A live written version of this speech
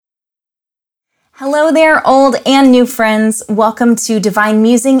Hello there, old and new friends. Welcome to Divine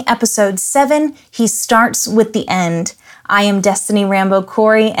Musing, Episode 7, He Starts with the End. I am Destiny Rambo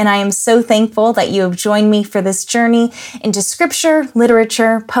Corey, and I am so thankful that you have joined me for this journey into scripture,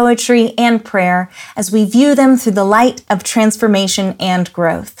 literature, poetry, and prayer as we view them through the light of transformation and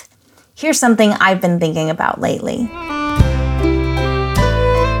growth. Here's something I've been thinking about lately.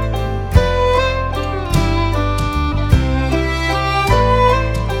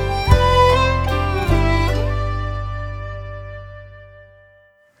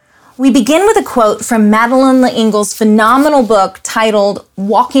 We begin with a quote from Madeleine L'Engle's phenomenal book titled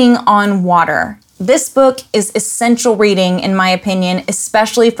Walking on Water. This book is essential reading, in my opinion,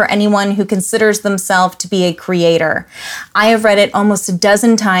 especially for anyone who considers themselves to be a creator. I have read it almost a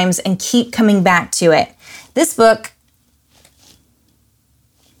dozen times and keep coming back to it. This book,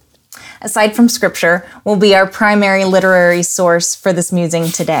 aside from scripture, will be our primary literary source for this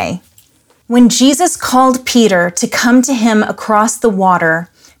musing today. When Jesus called Peter to come to him across the water,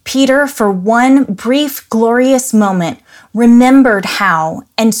 Peter, for one brief, glorious moment, remembered how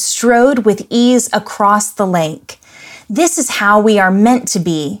and strode with ease across the lake. This is how we are meant to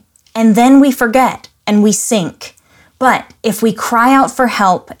be, and then we forget and we sink. But if we cry out for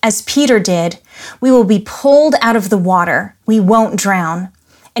help, as Peter did, we will be pulled out of the water. We won't drown.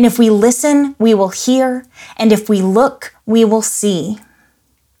 And if we listen, we will hear, and if we look, we will see.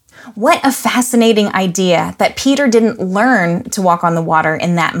 What a fascinating idea that Peter didn't learn to walk on the water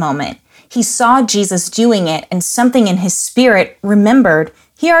in that moment. He saw Jesus doing it, and something in his spirit remembered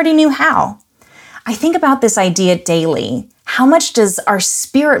he already knew how. I think about this idea daily. How much does our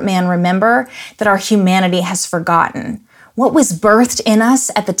spirit man remember that our humanity has forgotten? What was birthed in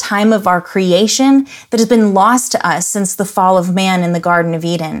us at the time of our creation that has been lost to us since the fall of man in the Garden of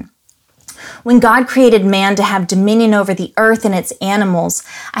Eden? When God created man to have dominion over the earth and its animals,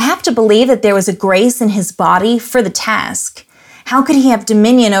 I have to believe that there was a grace in his body for the task. How could he have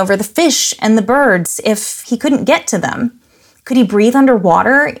dominion over the fish and the birds if he couldn't get to them? Could he breathe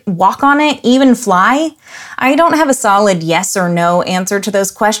underwater, walk on it, even fly? I don't have a solid yes or no answer to those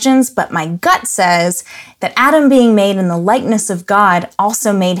questions, but my gut says that Adam, being made in the likeness of God,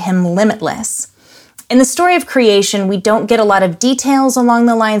 also made him limitless. In the story of creation, we don't get a lot of details along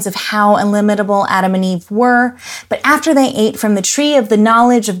the lines of how illimitable Adam and Eve were, but after they ate from the tree of the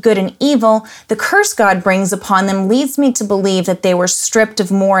knowledge of good and evil, the curse God brings upon them leads me to believe that they were stripped of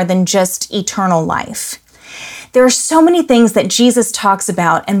more than just eternal life. There are so many things that Jesus talks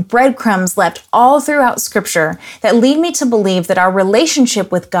about and breadcrumbs left all throughout Scripture that lead me to believe that our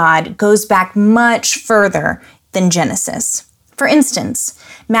relationship with God goes back much further than Genesis. For instance,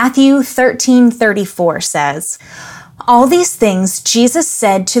 Matthew 13:34 says, "All these things Jesus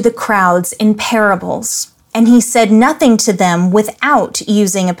said to the crowds in parables, and he said nothing to them without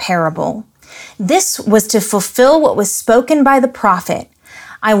using a parable. This was to fulfill what was spoken by the prophet.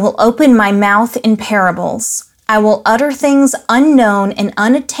 I will open my mouth in parables. I will utter things unknown and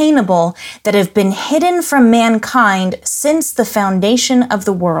unattainable that have been hidden from mankind since the foundation of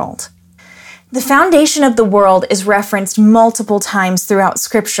the world." The foundation of the world is referenced multiple times throughout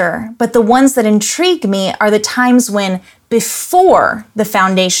Scripture, but the ones that intrigue me are the times when before the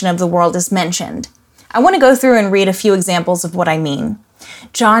foundation of the world is mentioned. I want to go through and read a few examples of what I mean.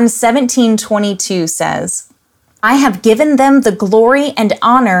 John 17:22 says, "I have given them the glory and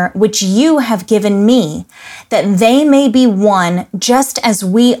honor which you have given me, that they may be one just as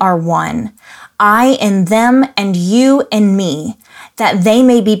we are one, I in them and you in me, that they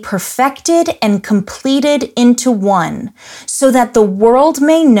may be perfected and completed into one, so that the world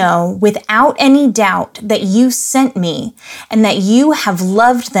may know without any doubt that you sent me, and that you have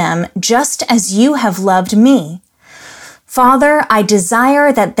loved them just as you have loved me. Father, I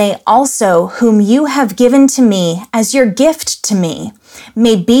desire that they also, whom you have given to me as your gift to me,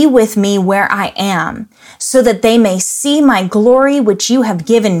 may be with me where I am, so that they may see my glory which you have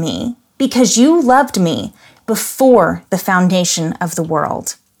given me, because you loved me before the foundation of the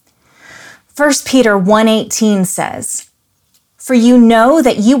world." 1 Peter 1:18 says, "For you know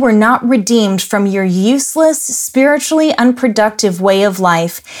that you were not redeemed from your useless, spiritually unproductive way of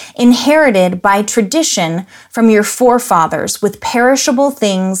life, inherited by tradition from your forefathers with perishable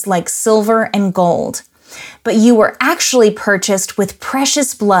things like silver and gold. But you were actually purchased with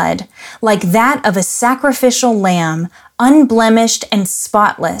precious blood, like that of a sacrificial lamb, unblemished and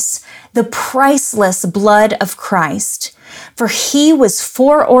spotless, the priceless blood of Christ. For he was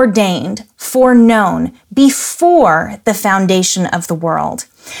foreordained, foreknown, before the foundation of the world,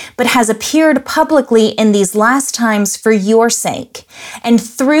 but has appeared publicly in these last times for your sake. And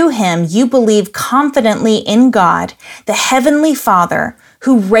through him you believe confidently in God, the Heavenly Father,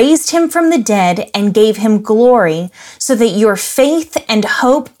 who raised him from the dead and gave him glory, so that your faith and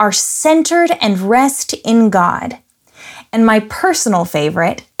hope are centered and rest in God. And my personal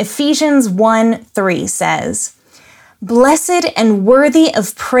favorite, Ephesians 1:3 says, "Blessed and worthy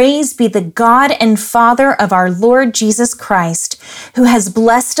of praise be the God and Father of our Lord Jesus Christ, who has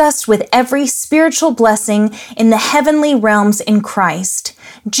blessed us with every spiritual blessing in the heavenly realms in Christ,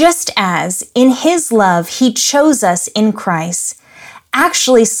 just as, in his love, he chose us in Christ,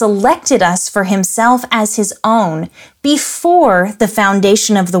 actually selected us for himself as his own before the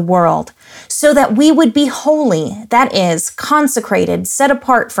foundation of the world, so that we would be holy, that is, consecrated, set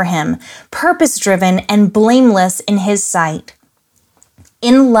apart for him, purpose-driven, and blameless in his sight.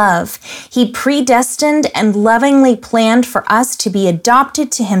 In love, he predestined and lovingly planned for us to be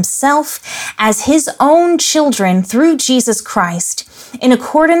adopted to himself as his own children through Jesus Christ, in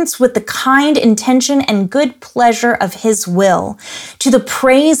accordance with the kind intention and good pleasure of his will, to the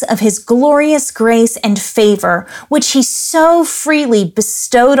praise of his glorious grace and favor, which he so freely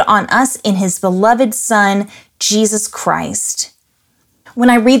bestowed on us in his beloved Son, Jesus Christ."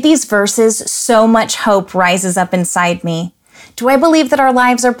 When I read these verses, so much hope rises up inside me. Do I believe that our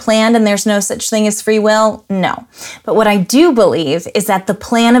lives are planned and there's no such thing as free will? No. But what I do believe is that the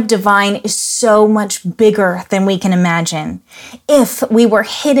plan of divine is so much bigger than we can imagine. If we were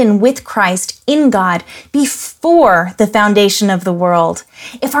hidden with Christ in God before the foundation of the world,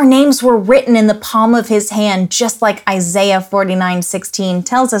 if our names were written in the palm of his hand, just like Isaiah 49:16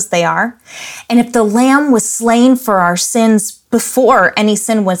 tells us they are, and if the Lamb was slain for our sins before any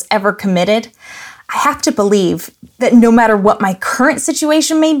sin was ever committed, I have to believe that no matter what my current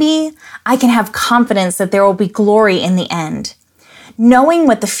situation may be, I can have confidence that there will be glory in the end. Knowing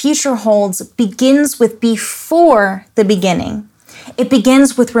what the future holds begins with before the beginning. It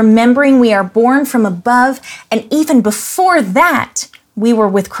begins with remembering we are born from above, and even before that, we were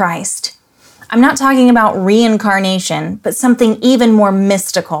with Christ. I'm not talking about reincarnation, but something even more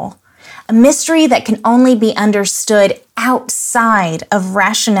mystical. A mystery that can only be understood outside of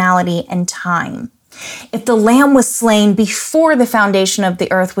rationality and time. If the Lamb was slain before the foundation of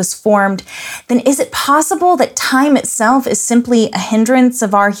the earth was formed, then is it possible that time itself is simply a hindrance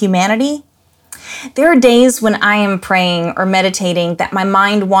of our humanity? There are days when I am praying or meditating that my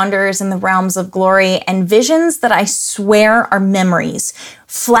mind wanders in the realms of glory, and visions that I swear are memories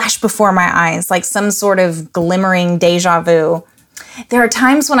flash before my eyes like some sort of glimmering deja vu. There are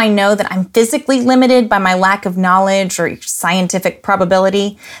times when I know that I'm physically limited by my lack of knowledge or scientific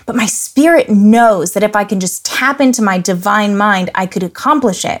probability, but my spirit knows that if I can just tap into my divine mind, I could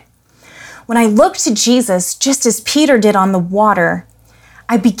accomplish it. When I look to Jesus, just as Peter did on the water,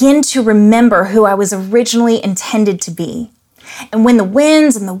 I begin to remember who I was originally intended to be. And when the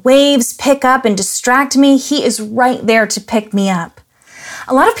winds and the waves pick up and distract me, he is right there to pick me up.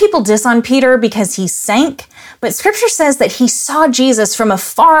 A lot of people diss on Peter because he sank, but scripture says that he saw Jesus from a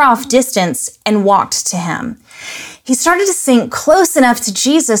far off distance and walked to him. He started to sink close enough to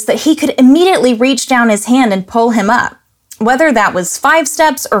Jesus that he could immediately reach down his hand and pull him up. Whether that was 5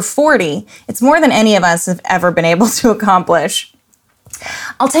 steps or 40, it's more than any of us have ever been able to accomplish.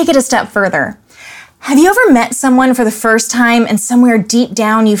 I'll take it a step further. Have you ever met someone for the first time and somewhere deep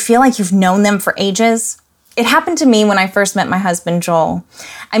down you feel like you've known them for ages? It happened to me when I first met my husband, Joel.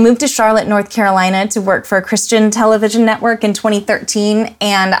 I moved to Charlotte, North Carolina to work for a Christian television network in 2013,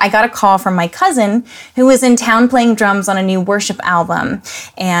 and I got a call from my cousin who was in town playing drums on a new worship album,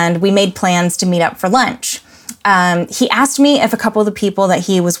 and we made plans to meet up for lunch. He asked me if a couple of the people that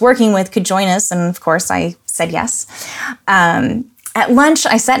he was working with could join us, and of course I said yes. At lunch,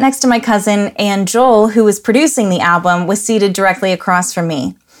 I sat next to my cousin, and Joel, who was producing the album, was seated directly across from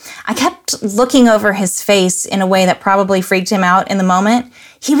me. I kept looking over his face in a way that probably freaked him out in the moment.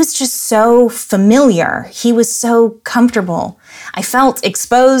 He was just so familiar. He was so comfortable. I felt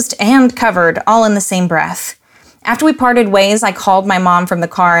exposed and covered all in the same breath. After we parted ways, I called my mom from the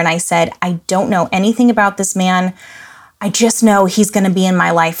car and I said, "I don't know anything about this man. I just know he's going to be in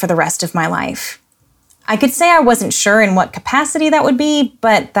my life for the rest of my life." I could say I wasn't sure in what capacity that would be,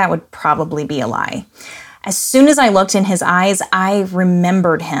 but that would probably be a lie. As soon as I looked in his eyes, I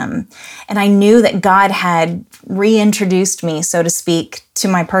remembered him, and I knew that God had reintroduced me, so to speak, to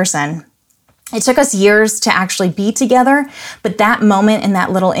my person. It took us years to actually be together, but that moment in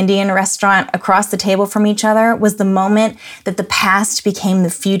that little Indian restaurant across the table from each other was the moment that the past became the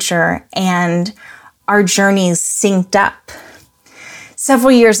future and our journeys synced up.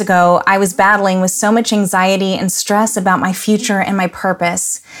 Several years ago, I was battling with so much anxiety and stress about my future and my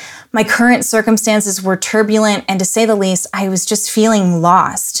purpose. My current circumstances were turbulent, and to say the least, I was just feeling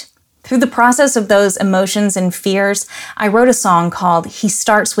lost. Through the process of those emotions and fears, I wrote a song called "He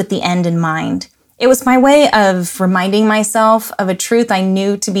Starts with the End in Mind." It was my way of reminding myself of a truth I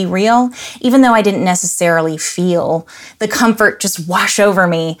knew to be real, even though I didn't necessarily feel the comfort just wash over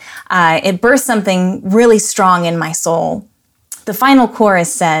me. It birthed something really strong in my soul. The final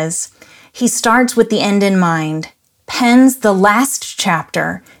chorus says, "He starts with the end in mind, pens the last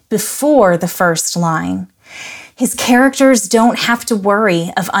chapter before the first line. His characters don't have to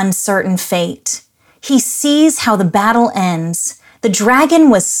worry of uncertain fate. He sees how the battle ends. The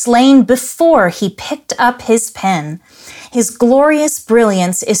dragon was slain before he picked up his pen. His glorious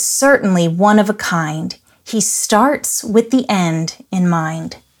brilliance is certainly one of a kind. He starts with the end in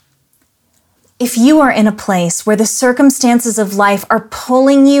mind." If you are in a place where the circumstances of life are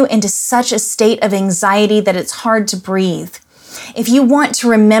pulling you into such a state of anxiety that it's hard to breathe, if you want to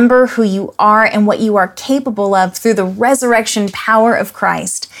remember who you are and what you are capable of through the resurrection power of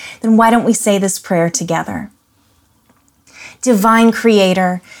Christ, then why don't we say this prayer together? Divine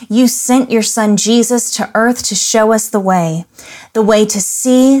Creator, you sent your Son Jesus to earth to show us the way to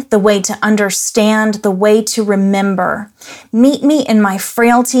see, the way to understand, the way to remember. Meet me in my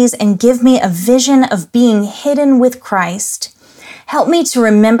frailties and give me a vision of being hidden with Christ. Help me to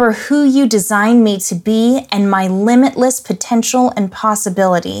remember who you designed me to be and my limitless potential and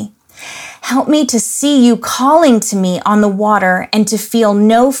possibility. Help me to see you calling to me on the water and to feel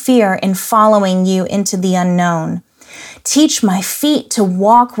no fear in following you into the unknown. Teach my feet to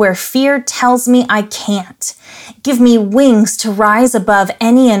walk where fear tells me I can't. Give me wings to rise above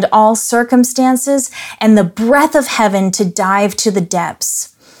any and all circumstances and the breath of heaven to dive to the depths.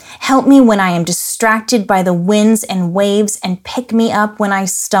 Help me when I am distracted by the winds and waves and pick me up when I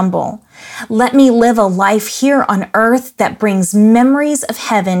stumble. Let me live a life here on earth that brings memories of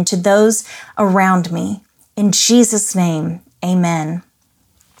heaven to those around me. In Jesus' name, amen.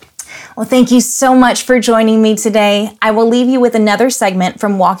 Well, thank you so much for joining me today. I will leave you with another segment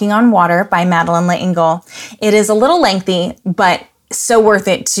from Walking on Water by Madeleine L'Engle. It is a little lengthy, but so worth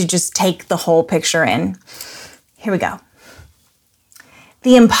it to just take the whole picture in. Here we go.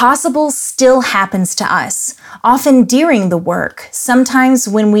 The impossible still happens to us, often during the work, sometimes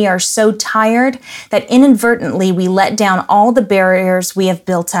when we are so tired that inadvertently we let down all the barriers we have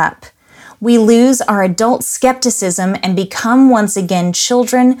built up. We lose our adult skepticism and become once again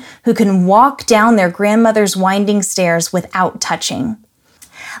children who can walk down their grandmother's winding stairs without touching.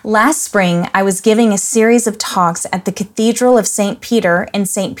 Last spring, I was giving a series of talks at the Cathedral of St. Peter in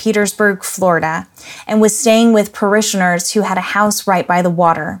St. Petersburg, Florida, and was staying with parishioners who had a house right by the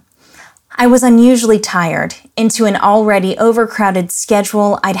water. I was unusually tired. Into an already overcrowded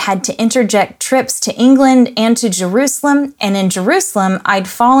schedule, I'd had to interject trips to England and to Jerusalem, and in Jerusalem, I'd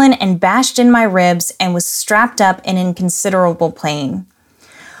fallen and bashed in my ribs and was strapped up and in considerable pain.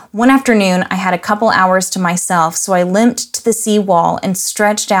 One afternoon, I had a couple hours to myself, so I limped to the sea wall and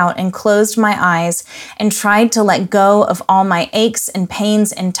stretched out and closed my eyes and tried to let go of all my aches and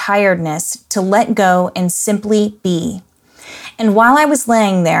pains and tiredness, to let go and simply be. And while I was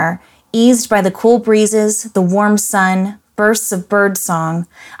laying there, eased by the cool breezes, the warm sun, bursts of bird song,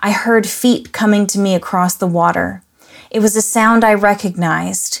 I heard feet coming to me across the water. It was a sound I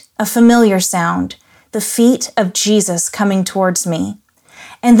recognized, a familiar sound, the feet of Jesus coming towards me.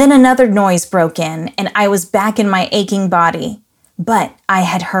 And then another noise broke in, and I was back in my aching body. But I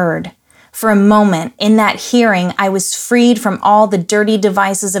had heard. For a moment, in that hearing, I was freed from all the dirty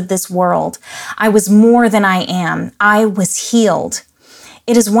devices of this world. I was more than I am. I was healed.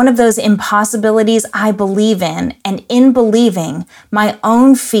 It is one of those impossibilities I believe in, and in believing, my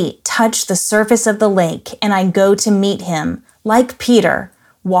own feet touch the surface of the lake, and I go to meet him, like Peter,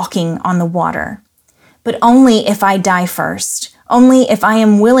 walking on the water. But only if I die first, only if I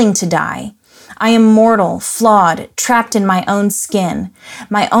am willing to die. I am mortal, flawed, trapped in my own skin,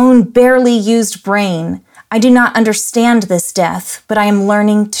 my own barely used brain. I do not understand this death, but I am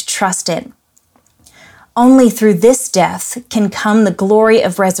learning to trust it. Only through this death can come the glory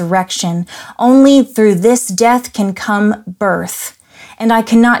of resurrection. Only through this death can come birth. And I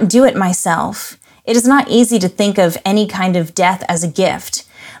cannot do it myself. It is not easy to think of any kind of death as a gift,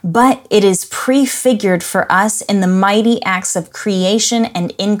 but it is prefigured for us in the mighty acts of creation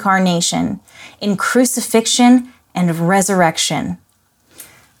and incarnation, in crucifixion and resurrection.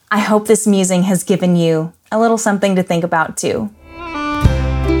 I hope this musing has given you a little something to think about too.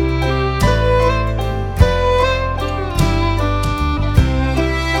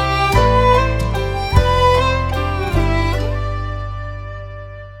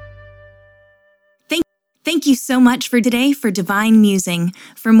 Thank you so much for today for Divine Musing.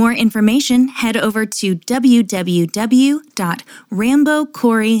 For more information, head over to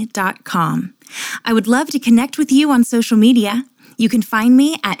www.rambocorey.com. I would love to connect with you on social media. You can find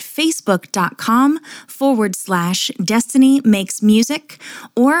me at facebook.com/Destiny Makes Music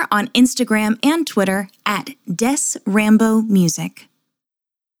or on Instagram and Twitter at DesRamboMusic.